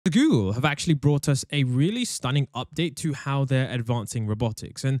Google have actually brought us a really stunning update to how they're advancing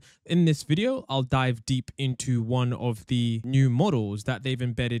robotics. And in this video, I'll dive deep into one of the new models that they've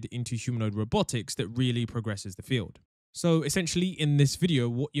embedded into humanoid robotics that really progresses the field. So essentially in this video,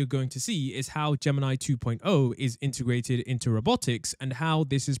 what you're going to see is how Gemini 2.0 is integrated into robotics and how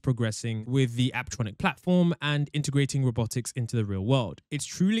this is progressing with the Aptronic platform and integrating robotics into the real world. It's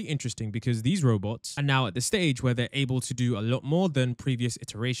truly interesting because these robots are now at the stage where they're able to do a lot more than previous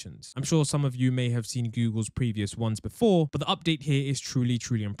iterations. I'm sure some of you may have seen Google's previous ones before, but the update here is truly,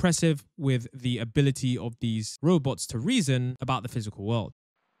 truly impressive with the ability of these robots to reason about the physical world.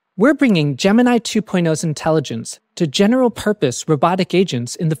 We're bringing Gemini 2.0's intelligence to general-purpose robotic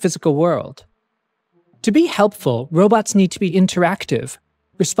agents in the physical world. To be helpful, robots need to be interactive,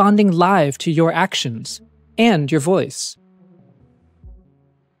 responding live to your actions and your voice.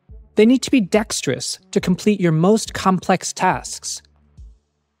 They need to be dexterous to complete your most complex tasks.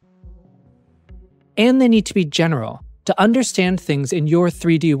 And they need to be general to understand things in your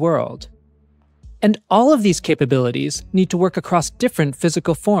 3D world. And all of these capabilities need to work across different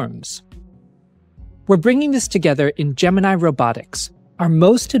physical forms. We're bringing this together in Gemini Robotics, our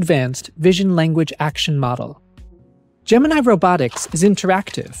most advanced vision language action model. Gemini Robotics is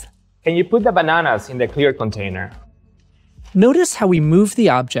interactive. Can you put the bananas in the clear container? Notice how we move the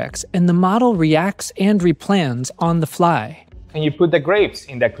objects and the model reacts and replans on the fly. Can you put the grapes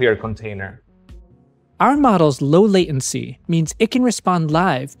in the clear container? Our model's low latency means it can respond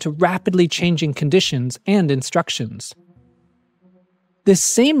live to rapidly changing conditions and instructions. This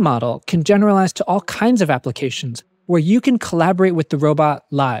same model can generalize to all kinds of applications where you can collaborate with the robot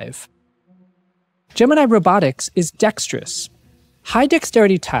live. Gemini Robotics is dexterous.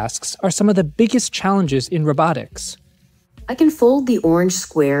 High-dexterity tasks are some of the biggest challenges in robotics. I can fold the orange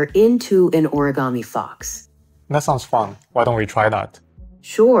square into an origami fox. That sounds fun. Why don't we try that?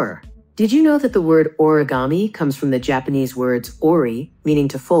 Sure. Did you know that the word origami comes from the Japanese words ori, meaning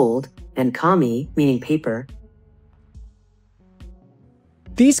to fold, and kami, meaning paper?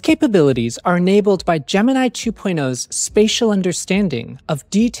 These capabilities are enabled by Gemini 2.0's spatial understanding of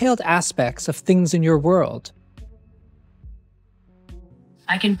detailed aspects of things in your world.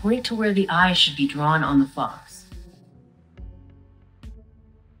 I can point to where the eye should be drawn on the fox.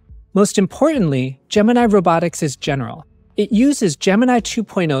 Most importantly, Gemini Robotics is general. It uses Gemini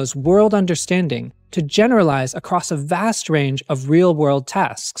 2.0's world understanding to generalize across a vast range of real-world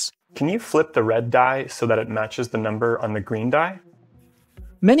tasks. Can you flip the red die so that it matches the number on the green die?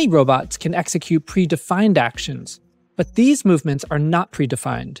 Many robots can execute predefined actions, but these movements are not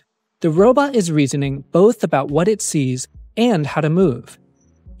predefined. The robot is reasoning both about what it sees and how to move.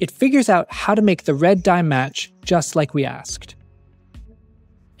 It figures out how to make the red die match just like we asked.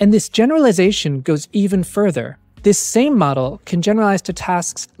 And this generalization goes even further. This same model can generalize to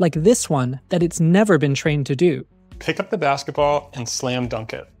tasks like this one that it's never been trained to do. Pick up the basketball and slam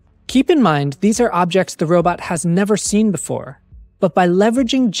dunk it. Keep in mind, these are objects the robot has never seen before. But by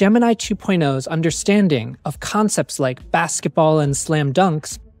leveraging Gemini 2.0's understanding of concepts like basketball and slam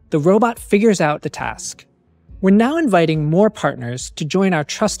dunks, the robot figures out the task. We're now inviting more partners to join our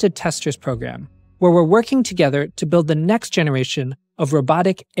Trusted Testers program, where we're working together to build the next generation of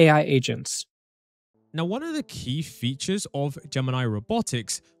robotic AI agents. Now, one of the key features of Gemini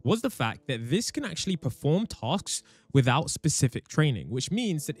Robotics was the fact that this can actually perform tasks without specific training, which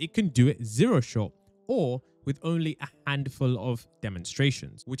means that it can do it zero-shot or with only a handful of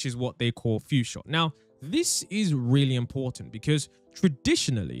demonstrations, which is what they call few-shot. Now, this is really important because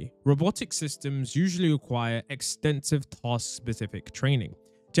traditionally, robotic systems usually require extensive task-specific training.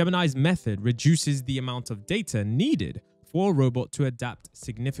 Gemini's method reduces the amount of data needed for a robot to adapt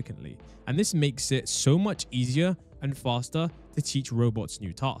significantly, and this makes it so much easier and faster to teach robots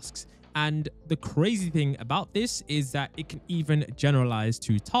new tasks. And the crazy thing about this is that it can even generalize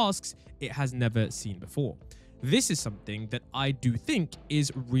to tasks it has never seen before. This is something that I do think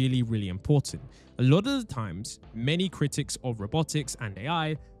is really, really important. A lot of the times, many critics of robotics and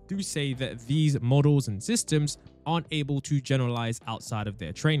AI do say that these models and systems aren't able to generalize outside of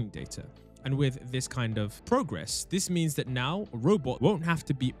their training data. And with this kind of progress, this means that now a robot won't have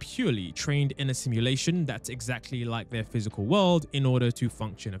to be purely trained in a simulation that's exactly like their physical world in order to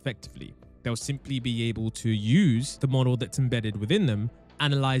function effectively. They'll simply be able to use the model that's embedded within them,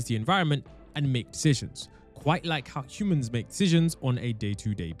 analyze the environment, and make decisions, quite like how humans make decisions on a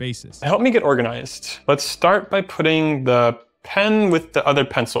day-to-day basis. Help me get organized. Let's start by putting the pen with the other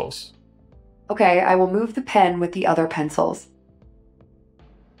pencils. Okay, I will move the pen with the other pencils.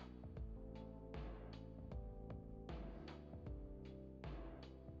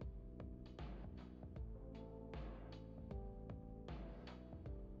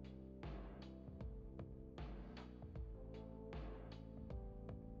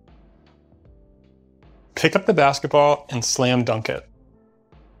 pick up the basketball and slam dunk it.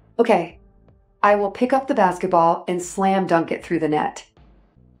 Okay, I will pick up the basketball and slam dunk it through the net.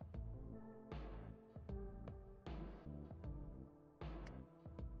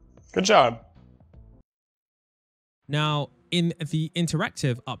 Good job. Now, in the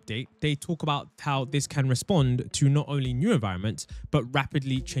interactive update, they talk about how this can respond to not only new environments, but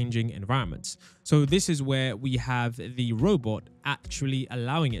rapidly changing environments. So this is where we have the robot actually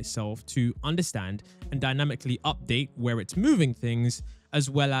allowing itself to understand and dynamically update where it's moving things, as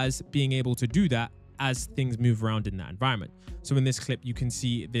well as being able to do that as things move around in that environment. So in this clip, you can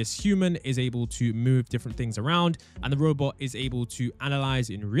see this human is able to move different things around, and the robot is able to analyze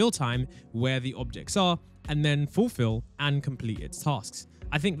in real time where the objects are and then fulfill and complete its tasks.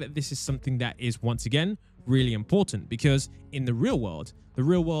 I think that this is something that is, once again, really important, because in the real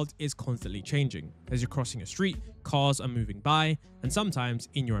world is constantly changing. As you're crossing a street, cars are moving by, and sometimes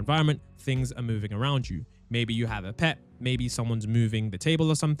in your environment, things are moving around you. Maybe you have a pet, maybe someone's moving the table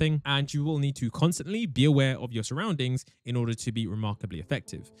or something, and you will need to constantly be aware of your surroundings in order to be remarkably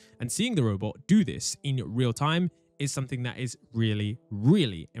effective. And seeing the robot do this in real time is something that is really,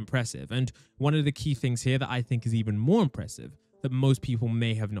 really impressive. And one of the key things here that I think is even more impressive that most people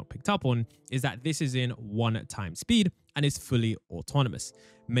may have not picked up on is that this is in 1 time speed and is fully autonomous.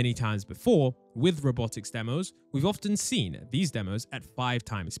 Many times before, with robotics demos, we've often seen these demos at 5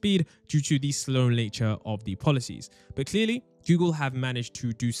 times speed due to the slow nature of the policies. But clearly, Google have managed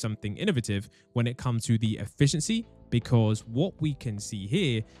to do something innovative when it comes to the efficiency, because what we can see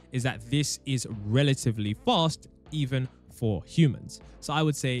here is that this is relatively fast even for humans. So I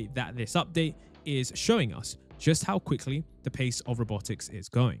would say that this update is showing us just how quickly the pace of robotics is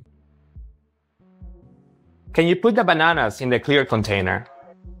going. Can you put the bananas in the clear container?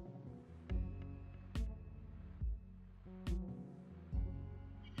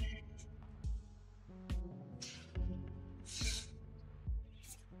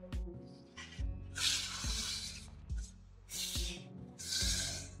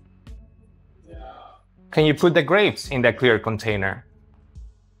 Can you put the grapes in the clear container?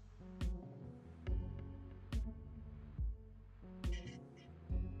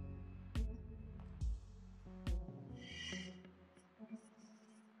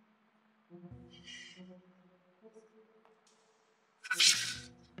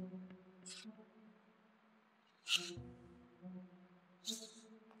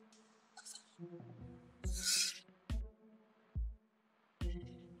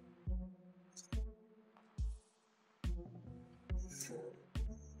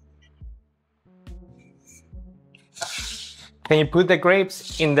 Can you put the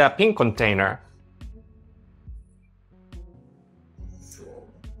grapes in the pink container?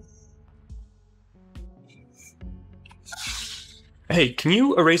 Hey, can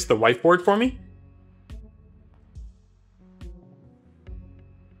you erase the whiteboard for me?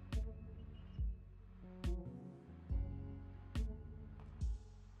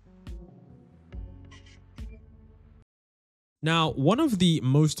 Now, one of the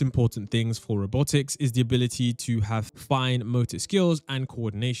most important things for robotics is the ability to have fine motor skills and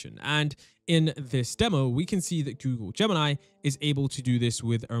coordination. And in this demo, we can see that Google Gemini is able to do this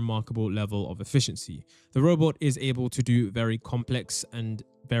with a remarkable level of efficiency. The robot is able to do very complex and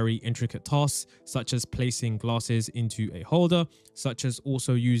very intricate tasks, such as placing glasses into a holder, such as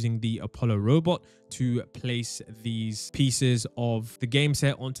also using the Apollo robot to place these pieces of the game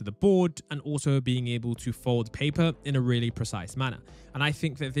set onto the board, and also being able to fold paper in a really precise manner. And I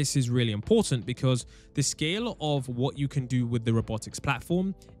think that this is really important because the scale of what you can do with the robotics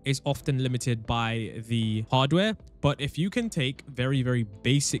platform is often limited by the hardware. But if you can take very, very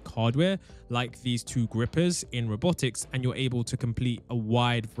basic hardware like these 2 grippers in robotics, and you're able to complete a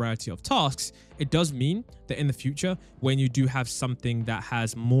wide variety of tasks, it does mean that in the future, when you do have something that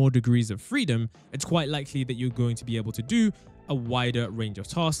has more degrees of freedom, it's quite likely that you're going to be able to do a wider range of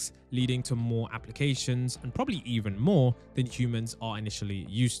tasks, leading to more applications and probably even more than humans are initially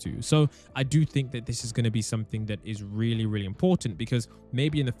used to. So I do think that this is going to be something that is really, really important, because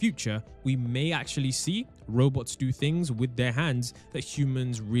maybe in the future, we may actually see robots do things with their hands that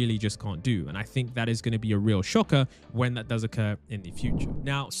humans really just can't do. And I think that is going to be a real shocker when that does occur in the future.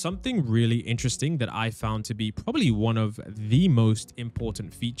 Now, something really interesting that I found to be probably one of the most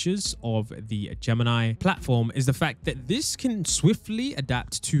important features of the Gemini platform is the fact that this can swiftly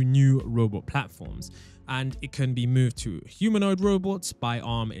adapt to new robot platforms, and it can be moved to humanoid robots, by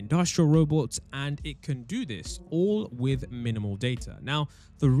arm industrial robots, and it can do this all with minimal data. Now,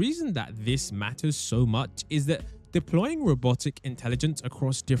 the reason that this matters so much is that deploying robotic intelligence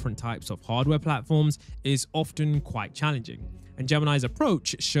across different types of hardware platforms is often quite challenging. And Gemini's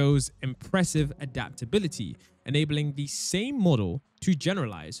approach shows impressive adaptability, enabling the same model to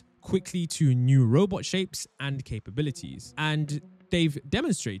generalize quickly to new robot shapes and capabilities. And they've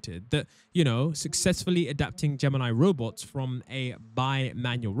demonstrated that, successfully adapting Gemini robots from a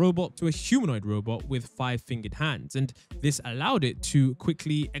bi-manual robot to a humanoid robot with 5-fingered hands. And this allowed it to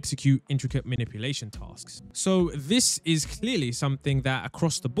quickly execute intricate manipulation tasks. So this is clearly something that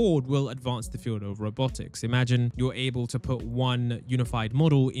across the board will advance the field of robotics. Imagine you're able to put one unified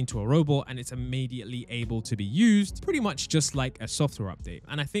model into a robot and it's immediately able to be used, pretty much just like a software update.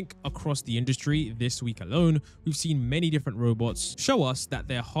 And I think across the industry this week alone, we've seen many different robots show us that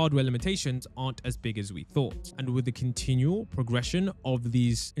their hardware limitations aren't as big as we thought. And with the continual progression of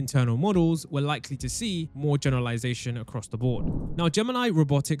these internal models, we're likely to see more generalization across the board. Now, Gemini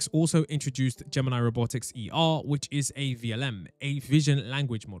Robotics also introduced Gemini Robotics ER, which is a VLM, a vision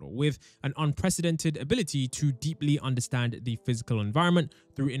language model with an unprecedented ability to deeply understand the physical environment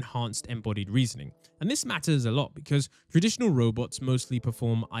through enhanced embodied reasoning. And this matters a lot because traditional robots mostly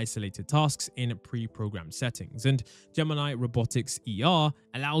perform isolated tasks in pre-programmed settings, and Gemini Robotics ER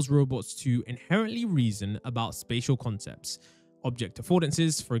allows robots to inherently reason about spatial concepts, object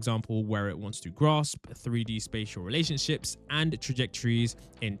affordances, for example, where it wants to grasp 3D spatial relationships and trajectories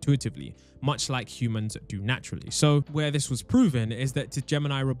intuitively, much like humans do naturally. So where this was proven is that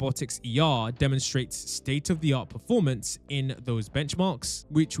Gemini Robotics ER demonstrates state-of-the-art performance in those benchmarks,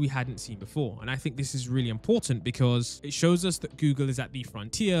 which we hadn't seen before. And I think this is really important because it shows us that Google is at the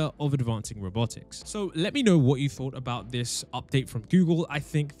frontier of advancing robotics. So let me know what you thought about this update from Google. I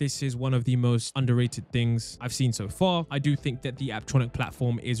think this is one of the most underrated things I've seen so far. I do think that the Apptronic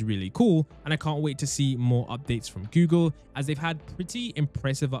platform is really cool, and I can't wait to see more updates from Google, as they've had pretty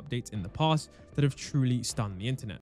impressive updates in the past that have truly stunned the internet.